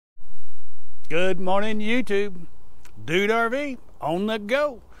Good morning, YouTube. Dude RV on the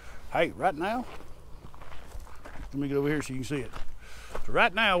go. Hey, right now, let me get over here so you can see it. So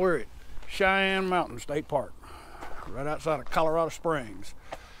right now we're at Cheyenne Mountain State Park, right outside of Colorado Springs,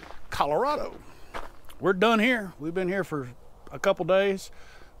 Colorado. We're done here. We've been here for a couple days.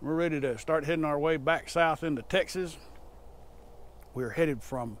 We're ready to start heading our way back south into Texas. We're headed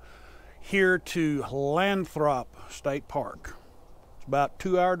from here to Lathrop State Park. It's about a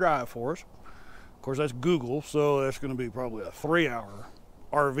 2-hour drive for us. Of course, that's Google, so that's going to be probably a 3-hour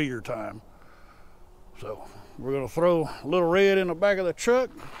RVer time. So we're going to throw Little Red in the back of the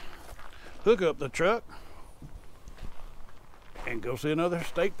truck, hook up the truck, and go see another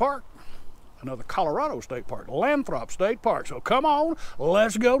state park, another Colorado state park, Lathrop State Park. So come on,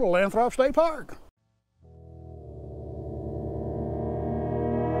 let's go to Lathrop State Park.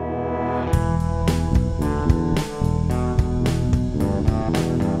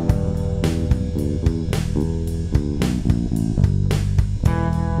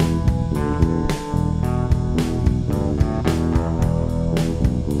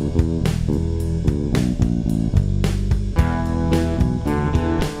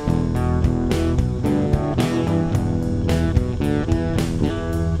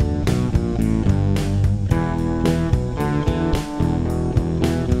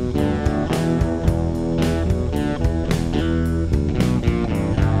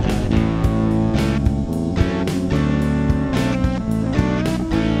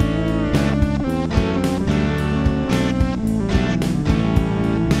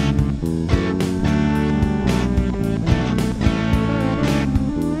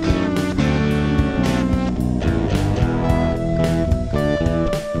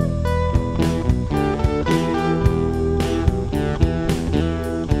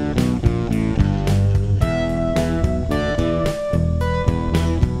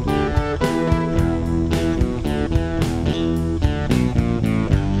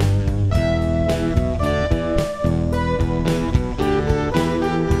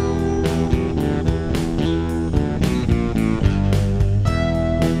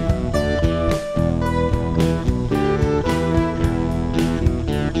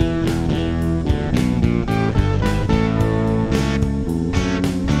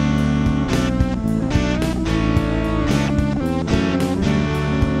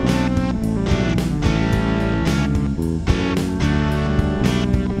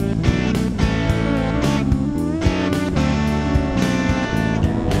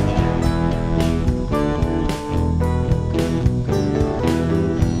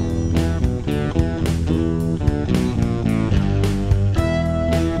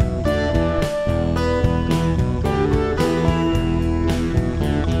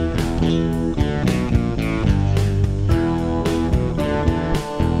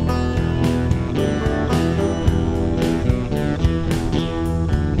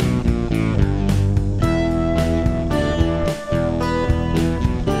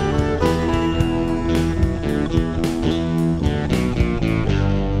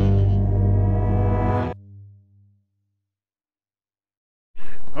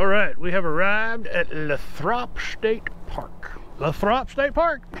 All right, we have arrived at Lathrop State Park. Lathrop State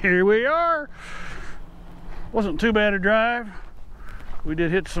Park, here we are. Wasn't too bad a drive. We did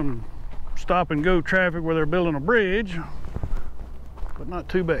hit some stop and go traffic where they're building a bridge, but not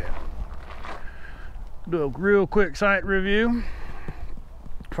too bad. Do a real quick site review.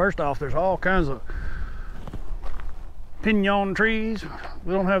 First off, there's all kinds of pinon trees.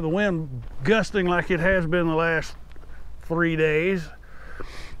 We don't have the wind gusting like it has been the last 3 days.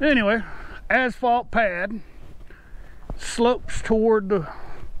 Anyway, asphalt pad slopes toward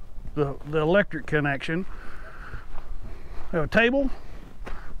the electric connection. We have a table,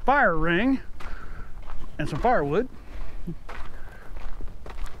 fire ring, and some firewood.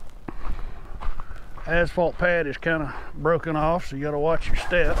 Asphalt pad is kind of broken off, so you got to watch your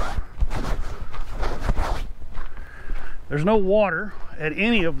step. There's no water at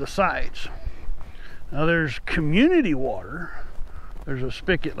any of the sites. Now there's community water. There's a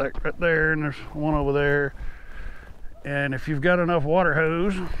spigot like right there, and there's one over there. And if you've got enough water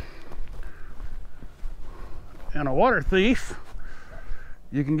hose and a water thief,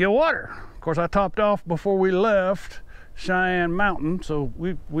 you can get water. Of course, I topped off before we left Cheyenne Mountain, so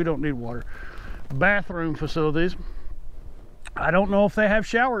we don't need water. Bathroom facilities. I don't know if they have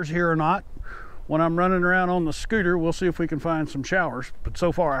showers here or not. When I'm running around on the scooter, we'll see if we can find some showers, but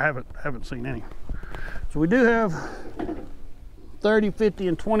so far I haven't seen any. So we do have 30, 50,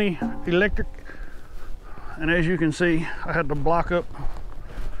 and 20 electric, and as you can see, I had to block up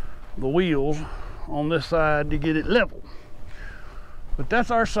the wheels on this side to get it level. But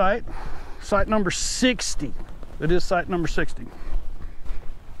that's our site. Site number 60. It is site number 60.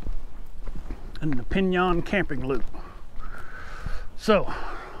 In the Pinon Camping Loop. So,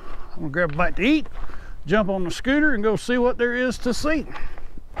 I'm gonna grab a bite to eat, jump on the scooter, and go see what there is to see.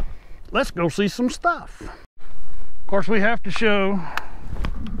 Let's go see some stuff. Of course, we have to show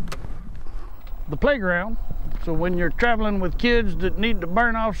the playground. So when you're traveling with kids that need to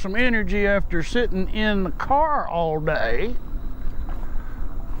burn off some energy after sitting in the car all day,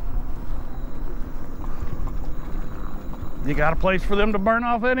 you got a place for them to burn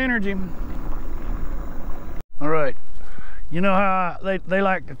off that energy. All right, you know how they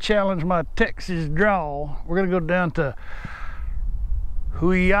like to challenge my Texas drawl. We're gonna go down to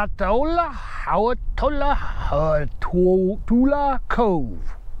Tula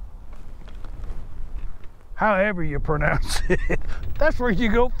Cove. However you pronounce it. That's where you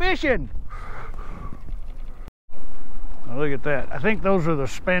go fishing. Now look at that. I think those are the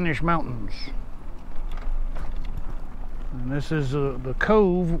Spanish mountains. And this is the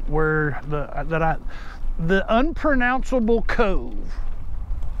cove where the unpronounceable cove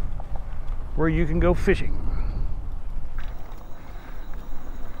where you can go fishing.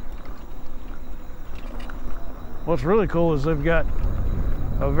 What's really cool is they've got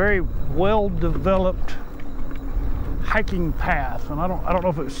a very well-developed hiking path, and I don't know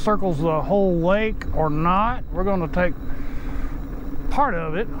if it circles the whole lake or not. We're going to take part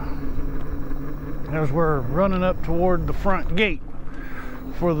of it as we're running up toward the front gate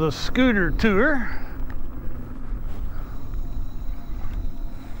for the scooter tour.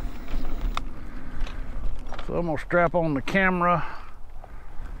 So I'm going to strap on the camera.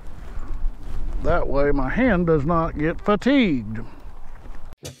 That way my hand does not get fatigued.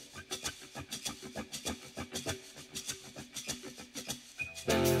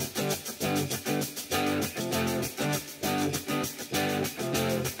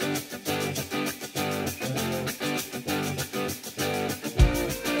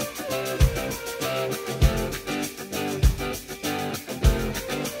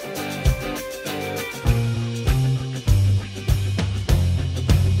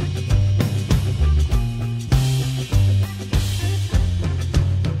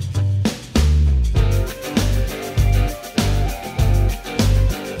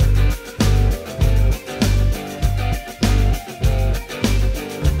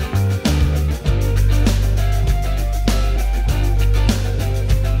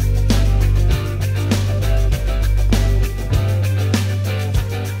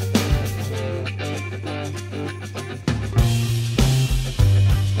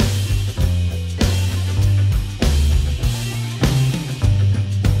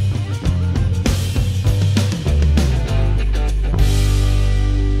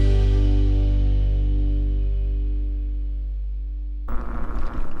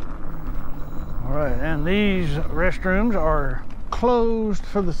 And these restrooms are closed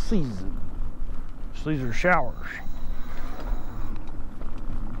for the season. So these are showers.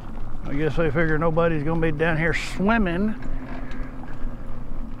 I guess they figure nobody's gonna be down here swimming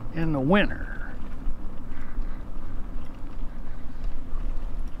in the winter.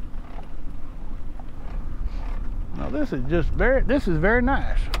 Now this is very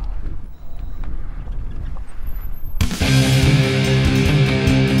nice.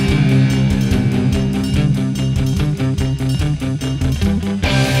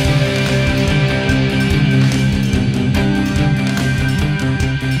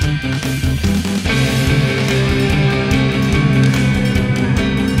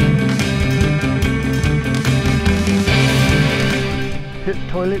 Pit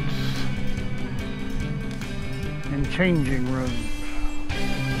toilets and changing rooms.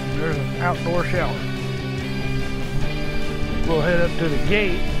 There's an outdoor shower. We'll head up to the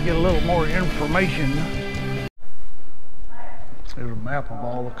gate and get a little more information. There's a map of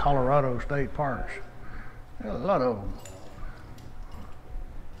all the Colorado state parks. There's a lot of them.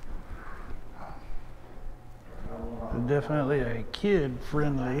 It's definitely a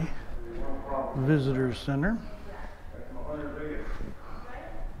kid-friendly visitor center.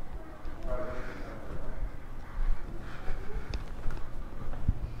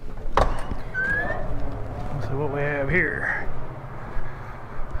 Let's see what we have here.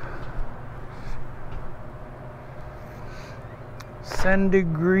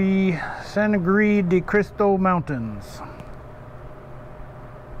 Sangre de Cristo Mountains.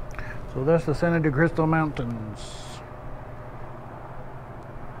 So that's the Sangre de Cristo Mountains.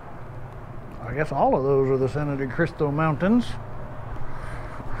 I guess all of those are the Sangre de Cristo Mountains.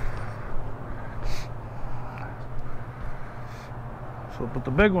 So, but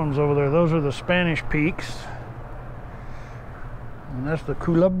the big ones over there, those are the Spanish peaks. And that's the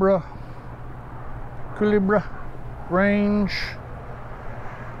Culebra Equilibre range.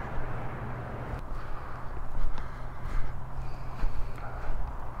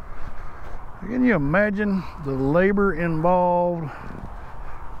 Can you imagine the labor involved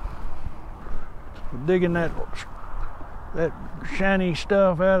with digging that shiny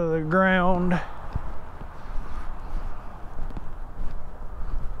stuff out of the ground?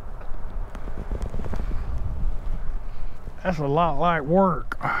 That's a lot like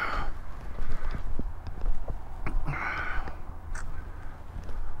work.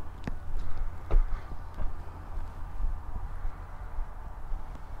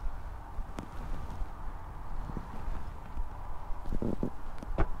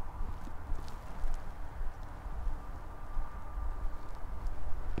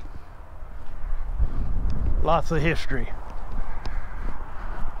 Lots of history.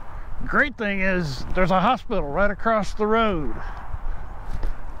 Great thing is there's a hospital right across the road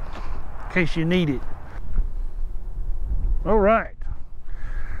in case you need it. All right,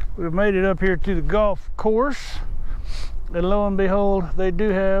 we've made it up here to the golf course, and lo and behold, they do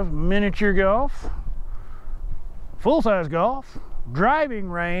have miniature golf, full-size golf, driving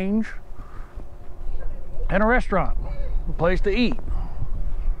range, and a restaurant, a place to eat.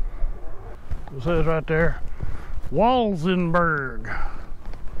 It says right there, Walsenburg,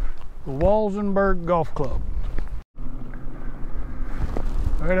 the Walsenburg Golf Club.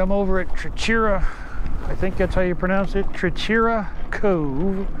 All right, I'm over at Trichira, I think that's how you pronounce it, Trichira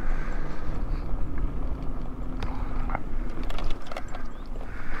Cove.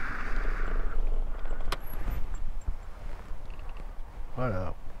 What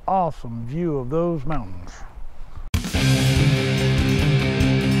an awesome view of those mountains.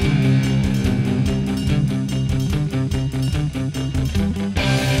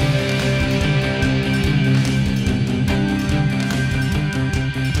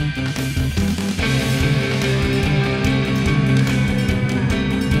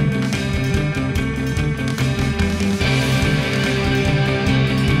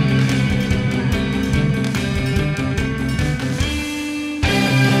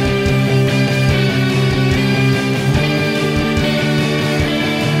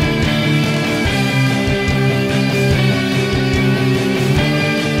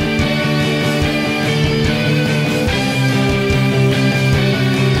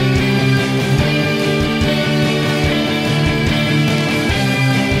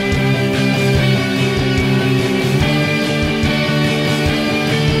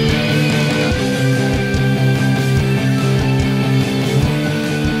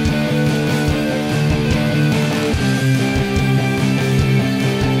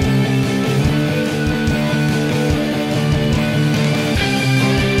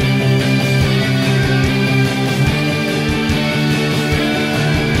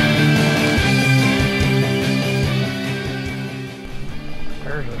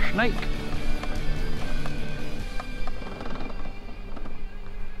 Snake.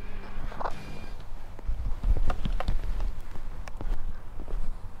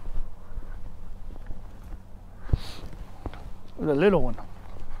 The little one.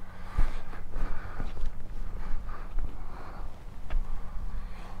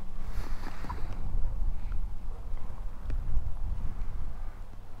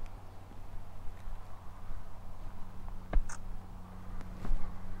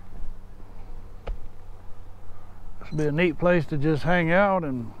 This would be a neat place to just hang out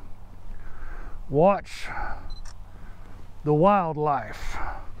and watch the wildlife.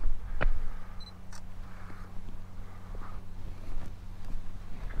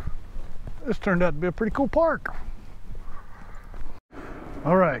 This turned out to be a pretty cool park.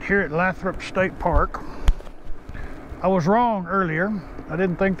 All right, here at Lathrop State Park. I was wrong earlier. I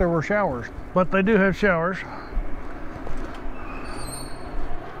didn't think there were showers, but they do have showers.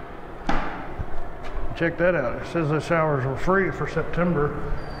 Check that out. It says the showers were free for September,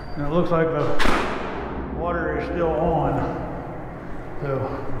 and it looks like the water is still on. So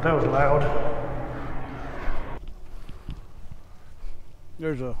that was loud.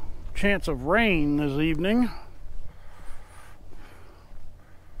 There's a chance of rain this evening.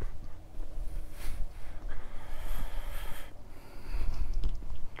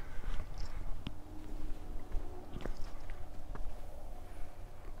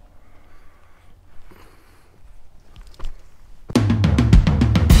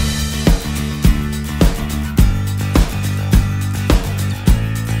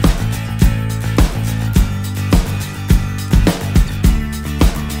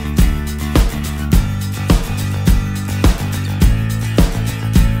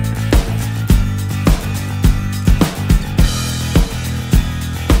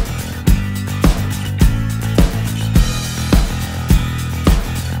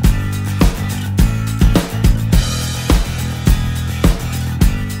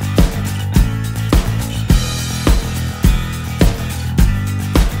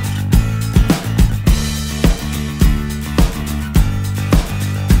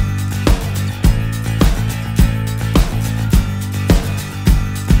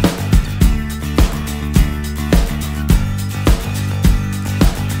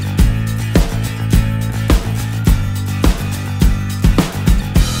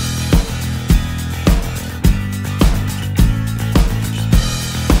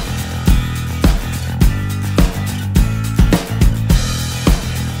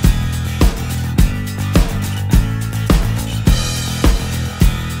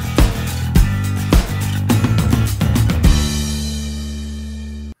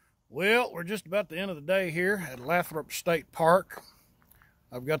 we're just about the end of the day here at Lathrop State Park.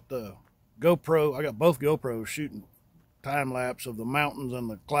 I've got the GoPro, I got both GoPros shooting time lapse of the mountains and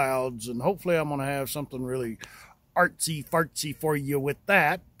the clouds, and hopefully I'm gonna have something really artsy fartsy for you with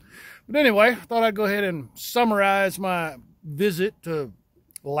that. But anyway, I thought I'd go ahead and summarize my visit to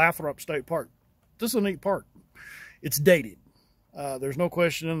Lathrop State Park. This is a neat park. It's dated. There's no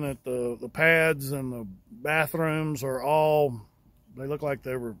question that the pads and the bathrooms are all, they look like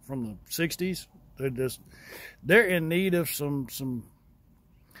they were from the 60s. They're in need of some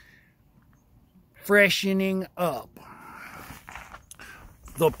freshening up.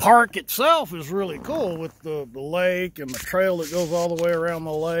 The park itself is really cool with the lake and the trail that goes all the way around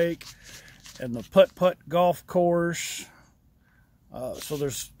the lake and the putt-putt golf course. So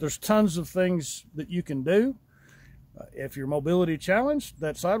there's tons of things that you can do. If you're mobility challenged,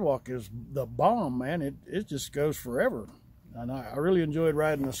 that sidewalk is the bomb, man. It just goes forever. And I really enjoyed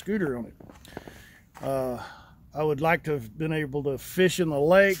riding a scooter on it. I would like to have been able to fish in the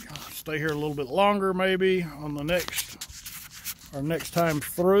lake, stay here a little bit longer maybe on the next time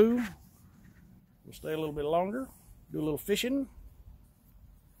through. We'll stay a little bit longer, do a little fishing,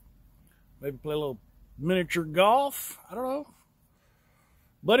 maybe play a little miniature golf, I don't know.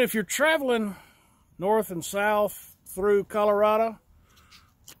 But if you're traveling north and south through Colorado,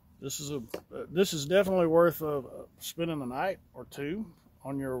 this is definitely worth spending the night or two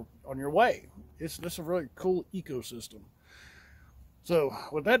on your way. It's a really cool ecosystem. So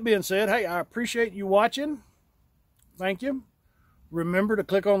with that being said, hey, I appreciate you watching. Thank you. Remember to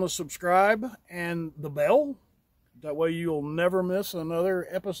click on the subscribe and the bell. That way you'll never miss another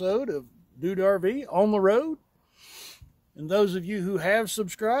episode of Dude RV on the road. And those of you who have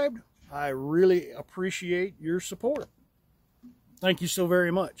subscribed, I really appreciate your support. Thank you so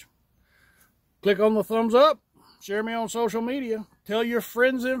very much. Click on the thumbs up. Share me on social media. Tell your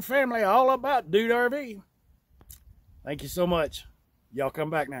friends and family all about Dude RV. Thank you so much. Y'all come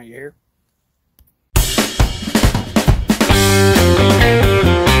back now, you hear?